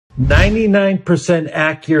99%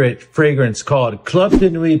 accurate fragrance called Club de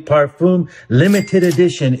Nuit Parfum Limited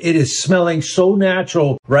Edition. It is smelling so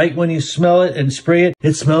natural. Right when you smell it and spray it,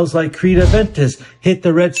 it smells like Creed Aventus. Hit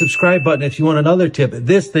the red subscribe button if you want another tip.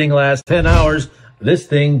 This thing lasts 10 hours. This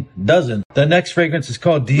thing doesn't. The next fragrance is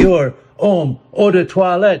called Dior Homme Eau de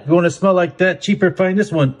Toilette. You want to smell like that? Cheaper, find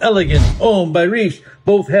this one. Elegant Homme by Riche.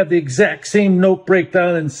 Both have the exact same note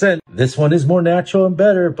breakdown and scent. This one is more natural and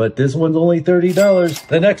better, but this one's only $30.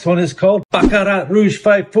 The next one is called Baccarat Rouge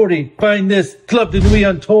 540. Find this. Club de Nuit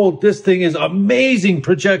Untold. This thing is amazing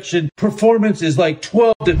projection. Performance is like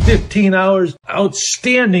 12 to 15 hours.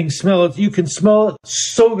 Outstanding smell. You can smell it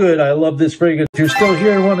so good. I love this fragrance. If you're still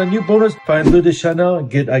here and want a new bonus, find L'Eau de Chanel and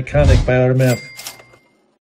get Iconic by RMF.